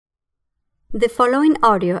The following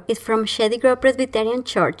audio is from Shady Grove Presbyterian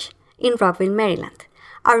Church in Rockville, Maryland.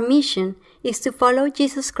 Our mission is to follow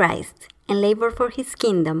Jesus Christ and labor for His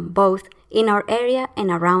kingdom both in our area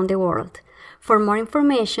and around the world. For more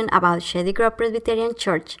information about Shady Grove Presbyterian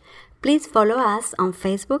Church, please follow us on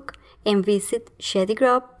Facebook and visit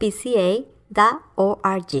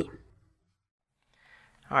shadygrovepca.org.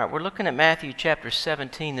 All right, we're looking at Matthew chapter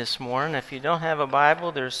 17 this morning. If you don't have a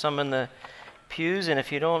Bible, there's some in the pews, and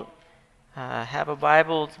if you don't have a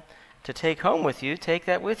Bible to take home with you, take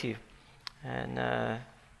that with you. And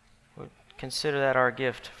we'll consider that our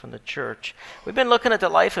gift from the church. We've been looking at the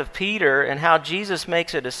life of Peter and how Jesus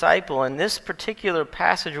makes a disciple, and this particular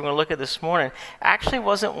passage we're going to look at this morning actually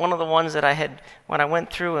wasn't one of the ones that I had when I went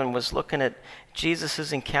through and was looking at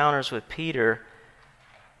Jesus' encounters with Peter.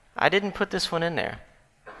 I didn't put this one in there.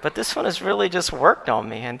 But this one has really just worked on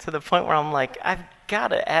me, and to the point where I'm like, I've got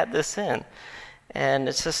to add this in. And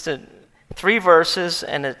it's just 3 verses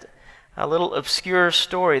and a little obscure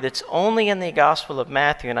story that's only in the Gospel of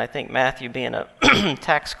Matthew. And I think Matthew, being a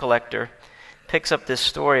tax collector, picks up this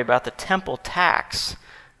story about the temple tax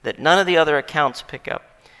that none of the other accounts pick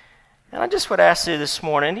up. And I just would ask you this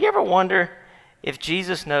morning, do you ever wonder if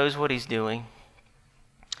Jesus knows what he's doing?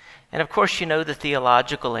 And of course, you know the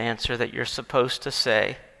theological answer that you're supposed to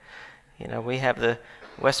say. You know, we have the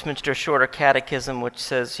Westminster Shorter Catechism, which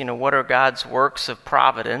says, what are God's works of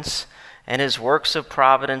providence? And his works of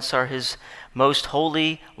providence are his most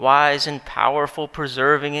holy, wise, and powerful,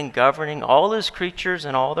 preserving and governing all his creatures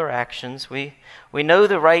and all their actions. We know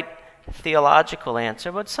the right theological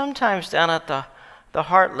answer, but sometimes down at the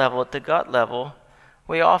heart level, at the gut level,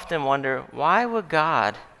 we often wonder, why would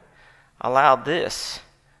God allow this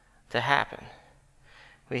to happen?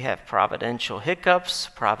 We have providential hiccups,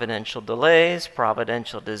 providential delays,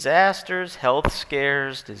 providential disasters, health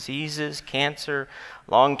scares, diseases, cancer,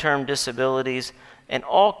 long-term disabilities, and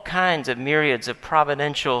all kinds of myriads of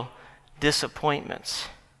providential disappointments.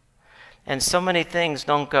 And so many things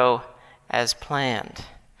don't go as planned,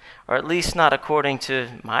 or at least not according to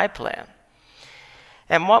my plan.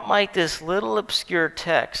 And what might this little obscure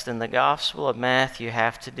text in the Gospel of Matthew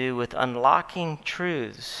have to do with unlocking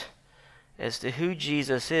truths as to who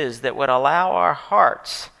Jesus is that would allow our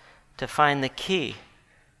hearts to find the key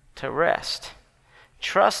to rest,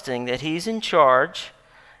 trusting that he's in charge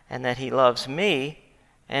and that he loves me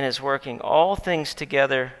and is working all things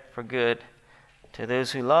together for good to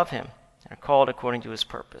those who love him and are called according to his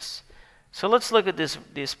purpose. So let's look at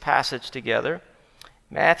this passage together.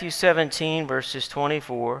 Matthew 17, verses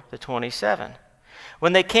 24 to 27.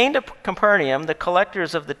 When they came to Capernaum, the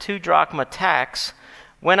collectors of the 2 drachma tax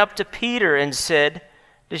went up to Peter and said,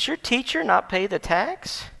 "Does your teacher not pay the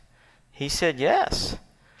tax?" He said, "Yes."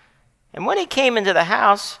 And when he came into the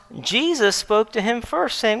house, Jesus spoke to him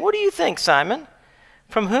first, saying, "What do you think, Simon?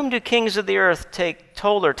 From whom do kings of the earth take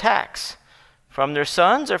toll or tax? From their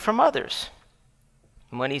sons or from others?"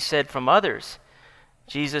 And when he said, "From others,"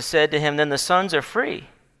 Jesus said to him, "Then the sons are free.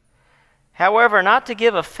 However, not to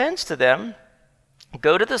give offense to them,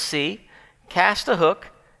 go to the sea, cast a hook,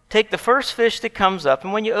 take the first fish that comes up,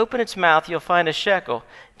 and when you open its mouth, you'll find a shekel.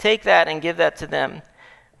 Take that and give that to them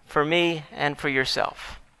for me and for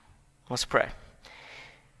yourself." Let's pray.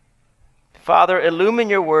 Father, illumine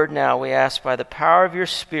your word now, we ask, by the power of your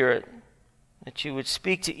Spirit, that you would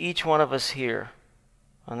speak to each one of us here,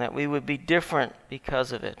 and that we would be different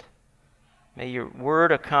because of it. May your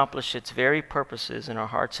word accomplish its very purposes in our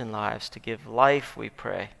hearts and lives to give life, we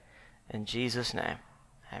pray. In Jesus' name,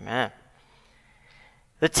 amen.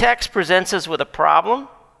 The text presents us with a problem.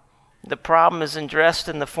 The problem is addressed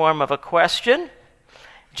in the form of a question.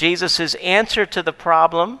 Jesus' answer to the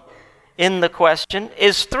problem in the question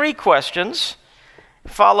is 3 questions,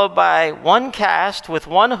 followed by 1 cast with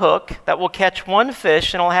 1 hook that will catch 1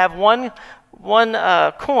 fish, and it'll have one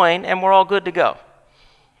coin, and we're all good to go.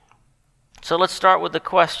 So let's start with the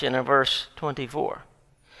question in verse 24.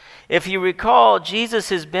 If you recall, Jesus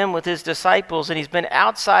has been with his disciples, and he's been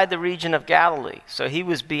outside the region of Galilee. So he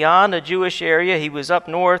was beyond a Jewish area. He was up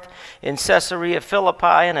north in Caesarea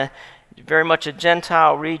Philippi, in very much a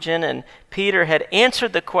Gentile region. And Peter had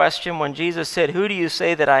answered the question when Jesus said, "Who do you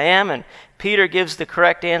say that I am?" And Peter gives the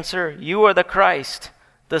correct answer: "You are the Christ,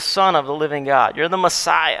 the Son of the living God. You're the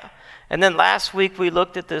Messiah." And then last week we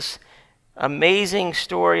looked at this amazing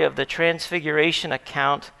story of the Transfiguration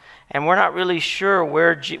account, and we're not really sure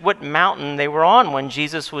what mountain they were on when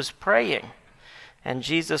Jesus was praying. And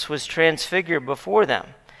Jesus was transfigured before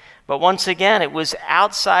them. But once again, it was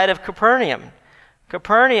outside of Capernaum.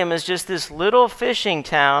 Capernaum is just this little fishing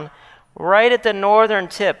town right at the northern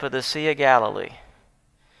tip of the Sea of Galilee.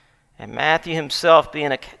 And Matthew himself,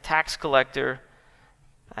 being a tax collector,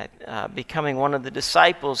 becoming one of the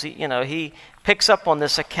disciples, he picks up on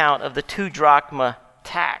this account of the 2 drachma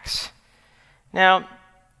tax. Now,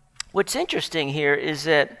 what's interesting here is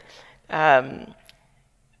that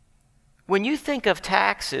when you think of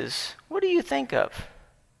taxes, what do you think of?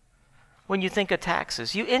 When you think of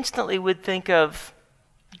taxes, you instantly would think of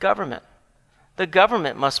government. The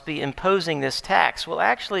government must be imposing this tax. Well,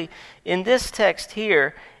 actually, in this text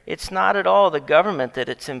here, it's not at all the government that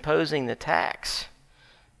it's imposing the tax.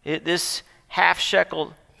 This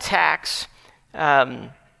half-shekel tax,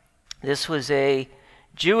 this was a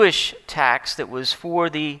Jewish tax that was for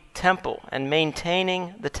the temple and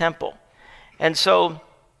maintaining the temple. And so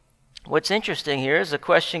what's interesting here is the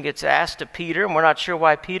question gets asked to Peter, and we're not sure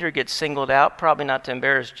why Peter gets singled out, probably not to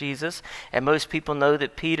embarrass Jesus. And most people know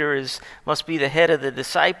that Peter must be the head of the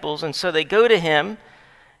disciples. And so they go to him,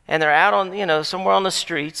 and they're out on, somewhere on the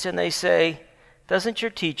streets, and they say, "Doesn't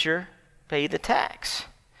your teacher pay the tax?"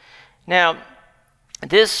 Now,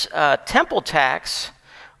 this temple tax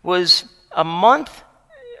was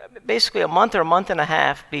basically a month or a month and a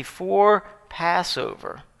half before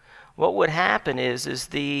Passover. What would happen is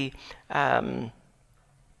the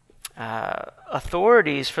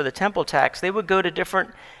authorities for the temple tax, they would go to different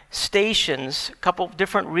stations, a couple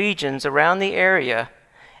different regions around the area,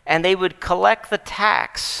 and they would collect the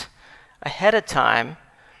tax ahead of time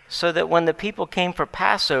so that when the people came for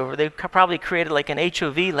Passover, they probably created like an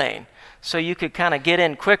HOV lane so you could kind of get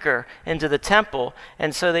in quicker into the temple.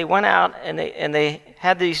 And so they went out and they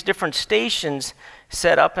had these different stations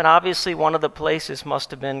set up, and obviously one of the places must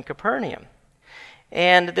have been Capernaum.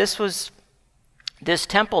 And this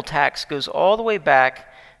temple tax goes all the way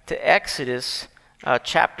back to Exodus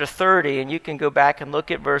chapter 30, and you can go back and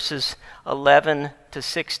look at verses 11 to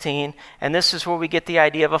 16, and this is where we get the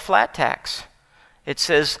idea of a flat tax. It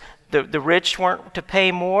says the rich weren't to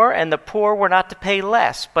pay more and the poor were not to pay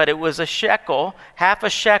less, but it was a shekel. Half a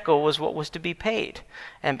shekel was what was to be paid.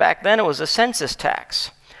 And back then it was a census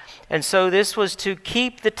tax. And so this was to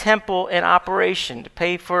keep the temple in operation, to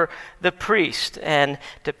pay for the priest and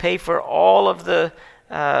to pay for all of the,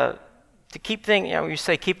 to keep things, you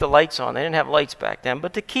say keep the lights on. They didn't have lights back then,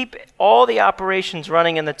 but to keep all the operations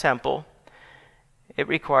running in the temple, it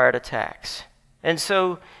required a tax. And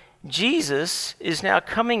so Jesus is now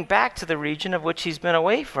coming back to the region of which he's been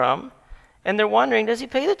away from, and they're wondering, does he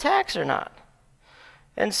pay the tax or not?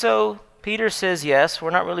 And so Peter says yes.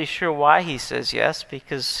 We're not really sure why he says yes,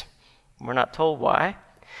 because we're not told why.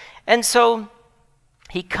 And so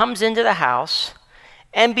he comes into the house,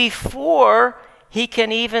 and before he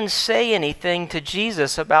can even say anything to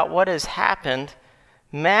Jesus about what has happened,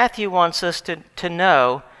 Matthew wants us to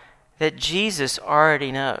know that Jesus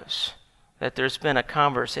already knows that there's been a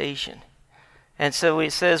conversation. And so it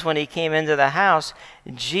says when he came into the house,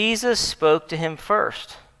 Jesus spoke to him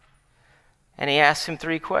first. And he asked him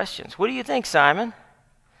 3 questions. What do you think, Simon?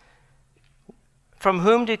 From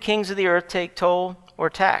whom do kings of the earth take toll or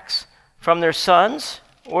tax? From their sons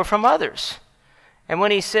or from others? And when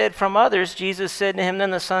he said from others, Jesus said to him, then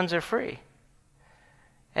the sons are free.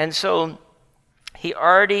 And so he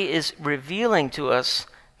already is revealing to us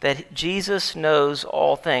that Jesus knows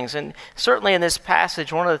all things. And certainly in this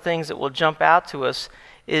passage, one of the things that will jump out to us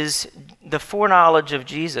is the foreknowledge of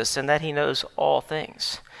Jesus and that he knows all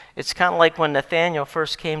things. It's kind of like when Nathanael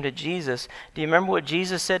first came to Jesus. Do you remember what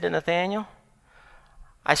Jesus said to Nathanael?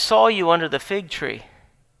 I saw you under the fig tree.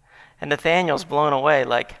 And Nathanael's blown away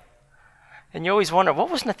and you always wonder, what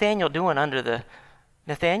was Nathanael doing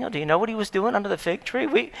Nathanael, do you know what he was doing under the fig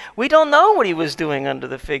tree? We don't know what he was doing under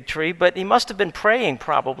the fig tree, but he must have been praying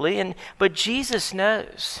probably. But Jesus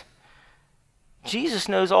knows. Jesus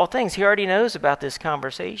knows all things. He already knows about this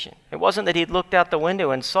conversation. It wasn't that he'd looked out the window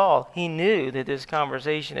and saw. He knew that this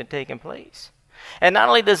conversation had taken place. And not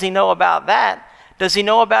only does he know about that, does he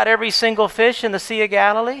know about every single fish in the Sea of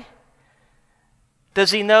Galilee?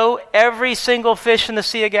 Does he know every single fish in the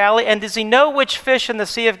Sea of Galilee? And does he know which fish in the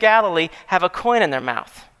Sea of Galilee have a coin in their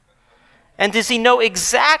mouth? And does he know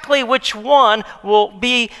exactly which one will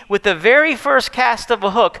be, with the very first cast of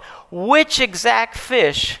a hook, which exact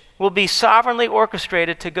fish will be sovereignly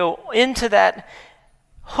orchestrated to go into that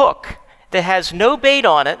hook that has no bait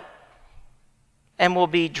on it and will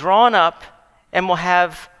be drawn up and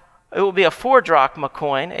it will be a 4 drachma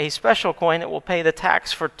coin, a special coin that will pay the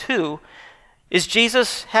tax for 2. Is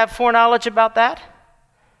Jesus have foreknowledge about that?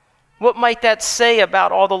 What might that say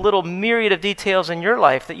about all the little myriad of details in your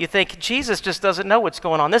life that you think Jesus just doesn't know what's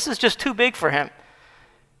going on? This is just too big for him.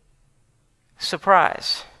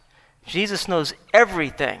 Surprise. Jesus knows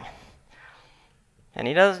everything. And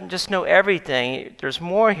he doesn't just know everything. There's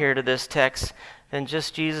more here to this text than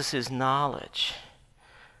just Jesus' knowledge.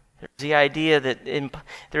 There's the idea that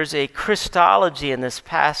there's a Christology in this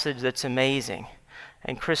passage that's amazing.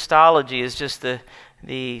 And Christology is just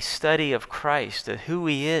the study of Christ, of who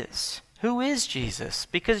he is. Who is Jesus?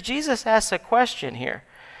 Because Jesus asks a question here.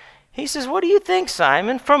 He says, what do you think,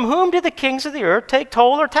 Simon? From whom do the kings of the earth take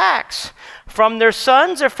toll or tax? From their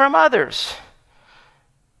sons or from others?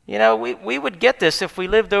 You know, we would get this if we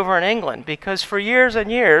lived over in England, because for years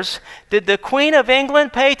and years, did the Queen of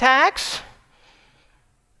England pay tax?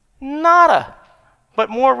 Nada. But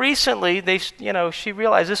more recently, she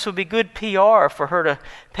realized this would be good PR for her to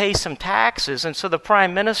pay some taxes. And so the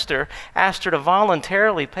prime minister asked her to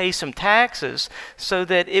voluntarily pay some taxes so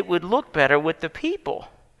that it would look better with the people.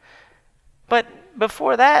 But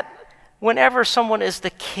before that, whenever someone is the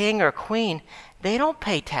king or queen, they don't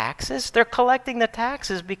pay taxes. They're collecting the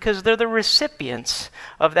taxes because they're the recipients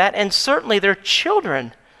of that. And certainly their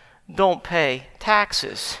children don't pay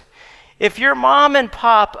taxes. If your mom and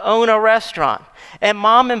pop own a restaurant and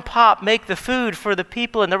mom and pop make the food for the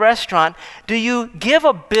people in the restaurant, do you give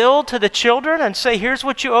a bill to the children and say, here's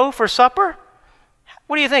what you owe for supper?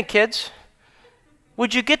 What do you think, kids?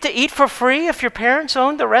 Would you get to eat for free if your parents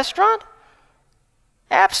owned the restaurant?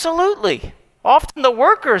 Absolutely. Often the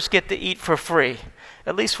workers get to eat for free.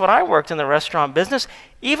 At least when I worked in the restaurant business,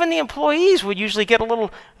 even the employees would usually get a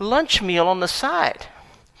little lunch meal on the side.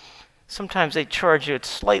 Sometimes they charge you a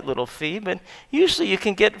slight little fee, but usually you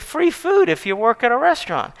can get free food if you work at a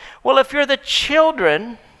restaurant. Well, if you're the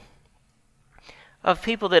children of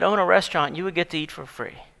people that own a restaurant, you would get to eat for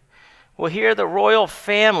free. Well, here the royal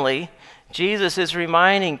family, Jesus is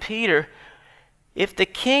reminding Peter, if the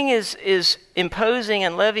king is imposing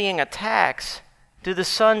and levying a tax, do the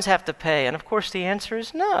sons have to pay? And of course the answer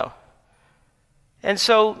is no. And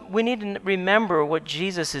so we need to remember what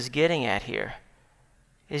Jesus is getting at here.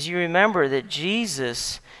 Is you remember that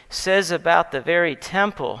Jesus says about the very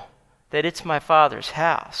temple that it's my Father's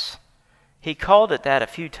house. He called it that a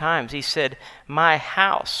few times. He said, my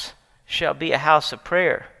house shall be a house of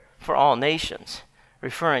prayer for all nations,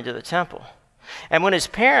 referring to the temple. And when his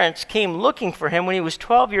parents came looking for him when he was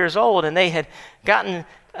 12 years old and they had gotten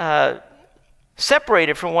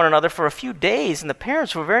separated from one another for a few days, and the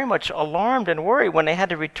parents were very much alarmed and worried when they had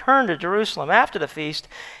to return to Jerusalem after the feast,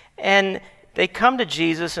 and they come to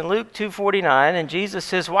Jesus in Luke 2:49, and Jesus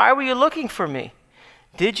says, why were you looking for me?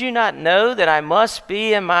 Did you not know that I must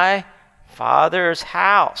be in my Father's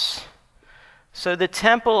house? So the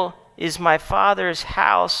temple is my Father's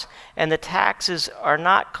house, and the taxes are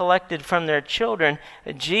not collected from their children.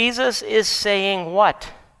 Jesus is saying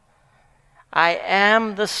what? I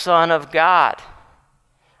am the Son of God.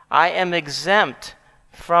 I am exempt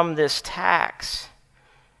from this tax.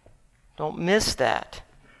 Don't miss that.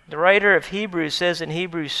 The writer of Hebrews says in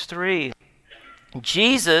Hebrews 3,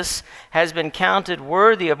 Jesus has been counted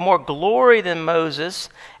worthy of more glory than Moses,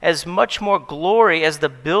 as much more glory as the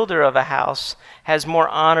builder of a house has more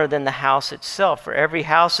honor than the house itself. For every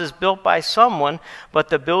house is built by someone, but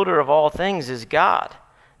the builder of all things is God.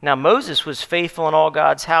 Now Moses was faithful in all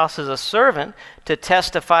God's house as a servant to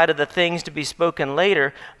testify to the things to be spoken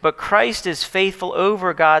later, but Christ is faithful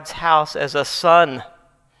over God's house as a son.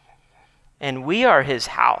 And we are his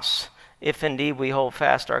house, if indeed we hold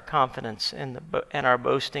fast our confidence and our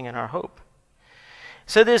boasting and our hope.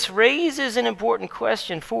 So this raises an important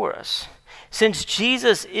question for us. Since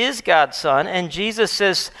Jesus is God's Son, and Jesus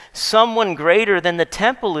says someone greater than the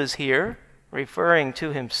temple is here, referring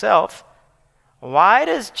to himself, why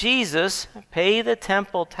does Jesus pay the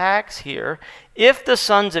temple tax here if the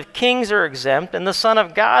sons of kings are exempt and the Son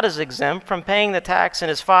of God is exempt from paying the tax in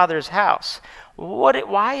his Father's house?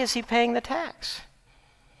 Why is he paying the tax?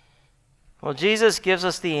 Well, Jesus gives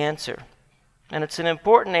us the answer, and it's an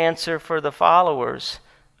important answer for the followers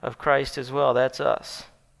of Christ as well. That's us.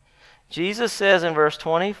 Jesus says in verse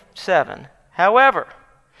 27, however,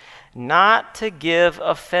 not to give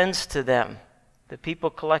offense to them, the people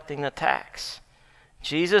collecting the tax.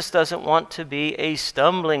 Jesus doesn't want to be a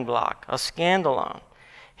stumbling block, a scandalon.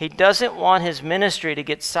 He doesn't want his ministry to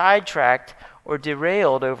get sidetracked or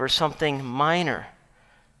derailed over something minor.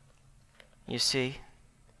 You see?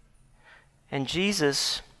 And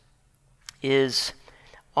Jesus is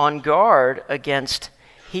on guard against,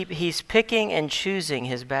 he's picking and choosing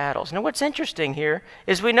his battles. Now what's interesting here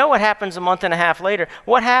is we know what happens a month and a half later.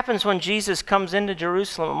 What happens when Jesus comes into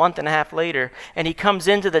Jerusalem a month and a half later, and he comes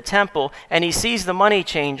into the temple and he sees the money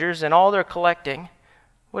changers and all they're collecting?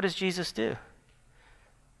 What does Jesus do?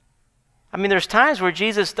 I mean, there's times where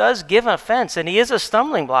Jesus does give offense, and he is a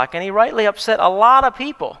stumbling block, and he rightly upset a lot of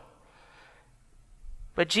people.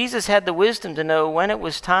 But Jesus had the wisdom to know when it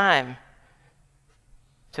was time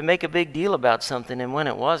to make a big deal about something and when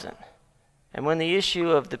it wasn't. And when the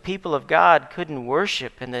issue of the people of God couldn't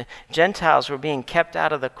worship and the Gentiles were being kept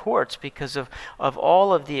out of the courts because of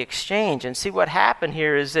all of the exchange. And see, what happened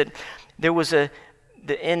here is that there was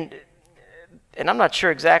and I'm not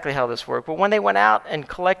sure exactly how this worked, but when they went out and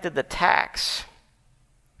collected the tax,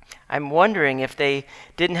 I'm wondering if they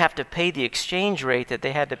didn't have to pay the exchange rate that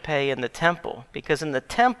they had to pay in the temple. Because in the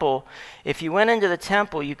temple, if you went into the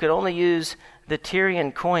temple, you could only use the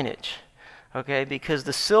Tyrian coinage. Okay, because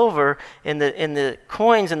the silver in the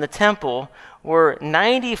coins in the temple were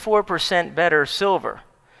 94% better silver.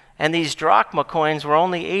 And these drachma coins were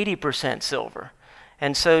only 80% silver.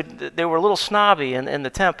 And so they were a little snobby in the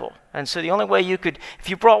temple. And so the only way you could, if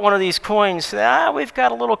you brought one of these coins, we've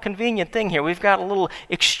got a little convenient thing here. We've got a little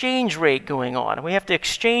exchange rate going on. We have to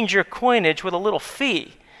exchange your coinage with a little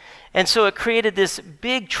fee. And so it created this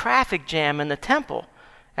big traffic jam in the temple.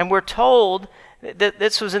 And we're told that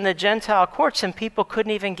this was in the Gentile courts and people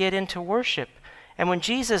couldn't even get into worship. And when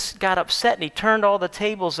Jesus got upset and he turned all the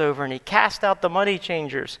tables over and he cast out the money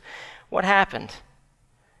changers, what happened?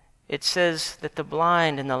 It says that the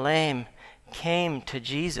blind and the lame came to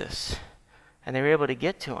Jesus and they were able to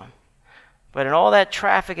get to him. But in all that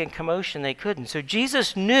traffic and commotion, they couldn't. So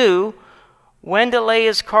Jesus knew when to lay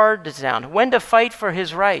his cards down, when to fight for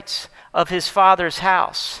his rights of his Father's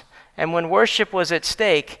house. And when worship was at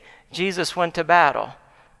stake, Jesus went to battle.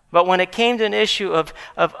 But when it came to an issue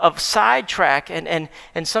of sidetrack, and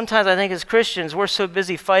sometimes I think as Christians, we're so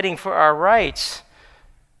busy fighting for our rights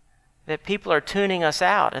that people are tuning us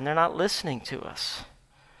out and they're not listening to us.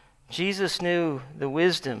 Jesus knew the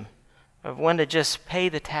wisdom of when to just pay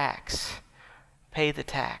the tax. Pay the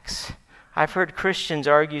tax. I've heard Christians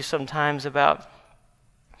argue sometimes about,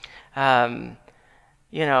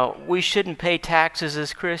 we shouldn't pay taxes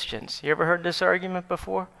as Christians. You ever heard this argument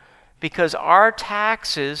before? Because our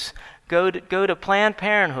taxes go to Planned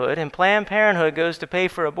Parenthood, and Planned Parenthood goes to pay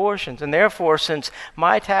for abortions. And therefore, since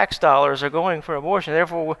my tax dollars are going for abortion,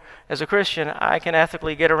 therefore, as a Christian, I can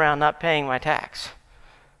ethically get around not paying my tax.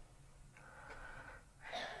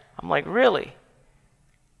 I'm like, really?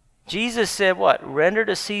 Jesus said what? Render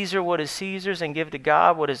to Caesar what is Caesar's and give to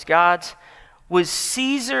God what is God's. Was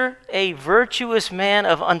Caesar a virtuous man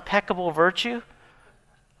of impeccable virtue?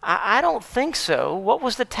 I don't think so. What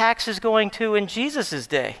was the taxes going to in Jesus'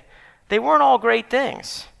 day? They weren't all great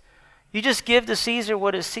things. You just give to Caesar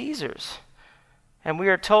what is Caesar's. And we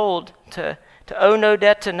are told to owe no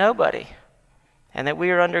debt to nobody, and that we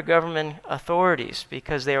are under government authorities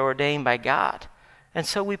because they are ordained by God. And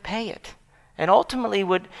so we pay it. And ultimately,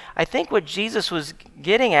 what Jesus was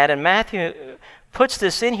getting at, and Matthew puts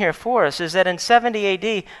this in here for us, is that in 70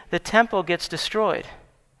 AD, the temple gets destroyed.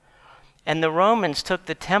 And the Romans took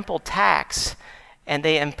the temple tax and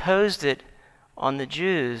they imposed it on the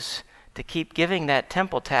Jews to keep giving that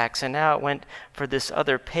temple tax. And now it went for this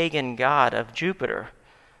other pagan god of Jupiter.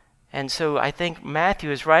 And so I think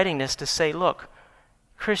Matthew is writing this to say, look,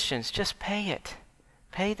 Christians, just pay it.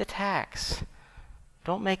 Pay the tax.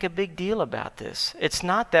 Don't make a big deal about this. It's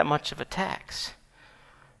not that much of a tax.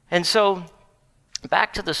 And so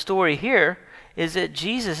back to the story here is that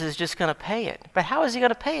Jesus is just going to pay it. But how is he going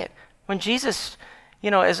to pay it? When Jesus,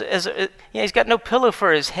 he's got no pillow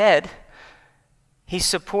for his head. He's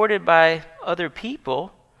supported by other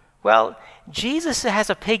people. Well, Jesus has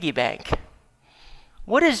a piggy bank.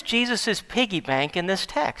 What is Jesus' piggy bank in this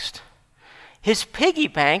text? His piggy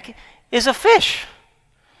bank is a fish.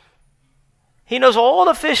 He knows all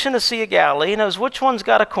the fish in the Sea of Galilee. He knows which one's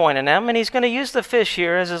got a coin in them, and he's going to use the fish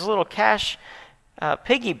here as his little cash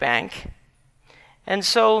piggy bank. And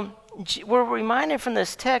so we're reminded from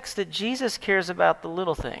this text that Jesus cares about the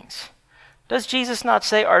little things. Does Jesus not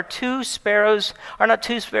say, are not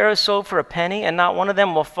two sparrows sold for a penny, and not one of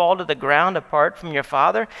them will fall to the ground apart from your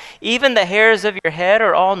Father? Even the hairs of your head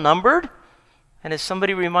are all numbered. And as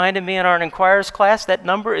somebody reminded me in our Inquirers class, that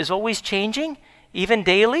number is always changing, even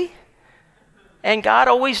daily. And God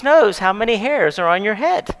always knows how many hairs are on your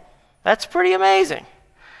head. That's pretty amazing.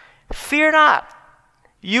 Fear not.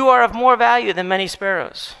 You are of more value than many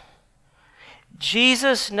sparrows.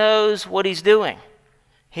 Jesus knows what he's doing.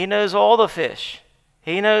 He knows all the fish.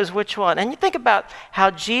 He knows which one. And you think about how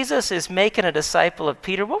Jesus is making a disciple of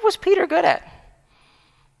Peter. What was Peter good at?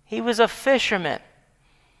 He was a fisherman.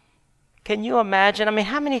 Can you imagine? I mean,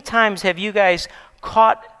 how many times have you guys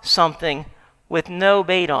caught something with no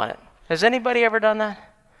bait on it? Has anybody ever done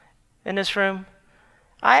that in this room?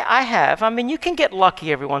 I have. I mean, you can get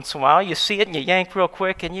lucky every once in a while. You see it and you yank real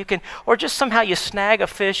quick, and you can, or just somehow you snag a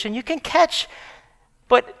fish and you can catch.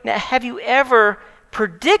 But now, have you ever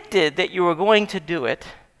predicted that you were going to do it,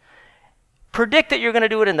 predict that you're going to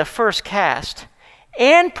do it in the first cast,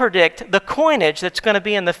 and predict the coinage that's going to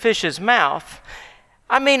be in the fish's mouth.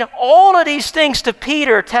 I mean, all of these things to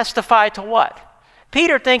Peter testify to what?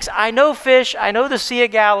 Peter thinks, I know fish, I know the Sea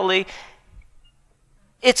of Galilee.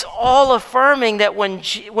 It's all affirming that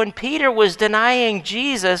when Peter was denying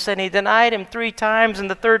Jesus, and he denied him 3 times, and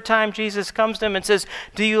the third time Jesus comes to him and says,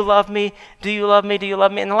 do you love me? Do you love me? Do you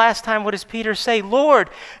love me? And the last time, what does Peter say? Lord,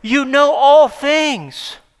 you know all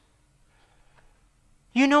things.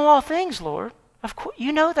 You know all things, Lord. Of course,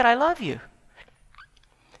 you know that I love you.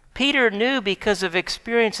 Peter knew because of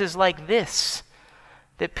experiences like this,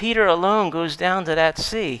 that Peter alone goes down to that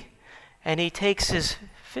sea, and he takes his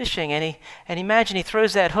fishing, and imagine he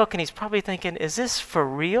throws that hook, and he's probably thinking, is this for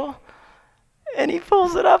real? And he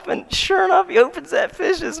pulls it up, and sure enough, he opens that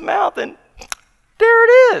fish's mouth, and there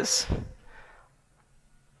it is.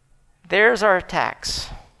 There's our tax.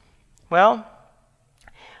 Well,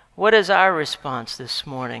 what is our response this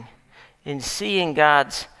morning in seeing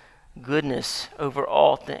God's goodness over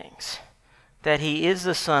all things? That he is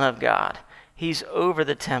the Son of God. He's over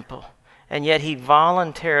the temple, and yet he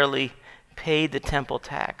voluntarily paid the temple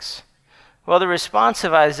tax. Well, the response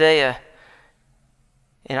of Isaiah,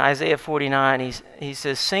 in Isaiah 49, he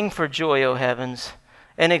says, sing for joy, O heavens,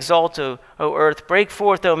 and exult, O earth. Break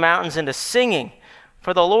forth, O mountains, into singing.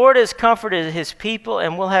 For the Lord has comforted his people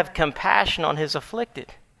and will have compassion on his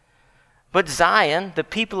afflicted. But Zion, the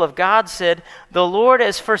people of God, said, the Lord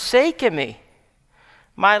has forsaken me.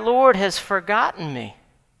 My Lord has forgotten me.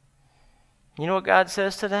 You know what God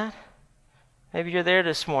says to that? Maybe you're there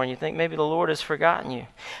this morning. You think maybe the Lord has forgotten you.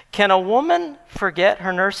 Can a woman forget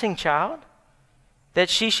her nursing child? That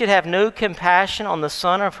she should have no compassion on the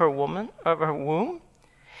son of her womb?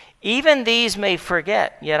 Even these may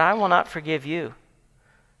forget, yet I will not forget you.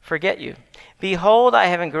 Behold, I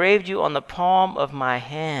have engraved you on the palm of my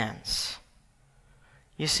hands.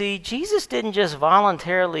 You see, Jesus didn't just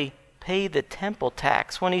voluntarily pay the temple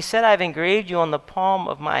tax. When he said, I've engraved you on the palm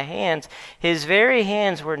of my hands, his very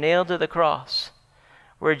hands were nailed to the cross,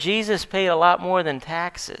 where Jesus paid a lot more than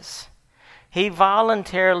taxes. He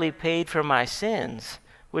voluntarily paid for my sins,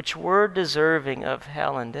 which were deserving of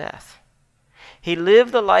hell and death. He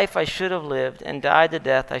lived the life I should have lived and died the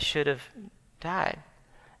death I should have died.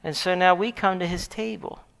 And so now we come to his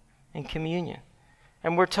table in communion.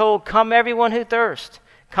 And we're told, come everyone who thirsts.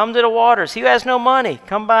 Come to the waters. He who has no money,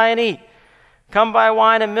 come buy and eat. Come buy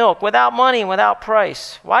wine and milk, without money and without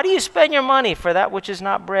price. Why do you spend your money for that which is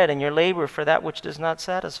not bread, and your labor for that which does not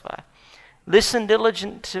satisfy? Listen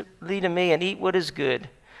diligently to me, and eat what is good,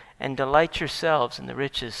 and delight yourselves in the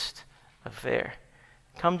richest of fare.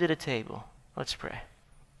 Come to the table. Let's pray.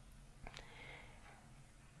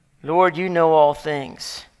 Lord, you know all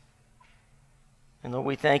things. And Lord,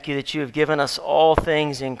 we thank you that you have given us all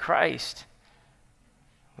things in Christ.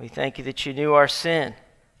 We thank you that you knew our sin,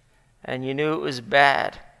 and you knew it was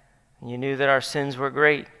bad, and you knew that our sins were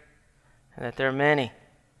great, and that they're many.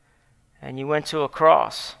 And you went to a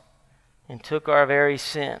cross and took our very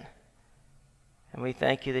sin. And we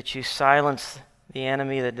thank you that you silenced the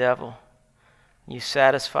enemy, the devil. You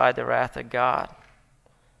satisfied the wrath of God.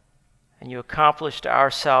 And you accomplished our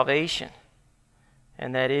salvation,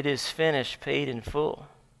 and that it is finished, paid in full.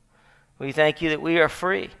 We thank you that we are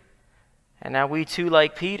free. And now we too,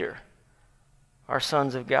 like Peter, are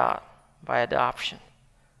sons of God by adoption.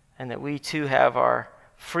 And that we too have our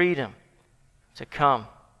freedom to come.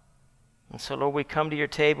 And so, Lord, we come to your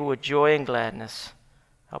table with joy and gladness.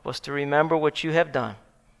 Help us to remember what you have done.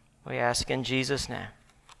 We ask in Jesus' name.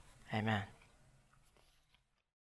 Amen.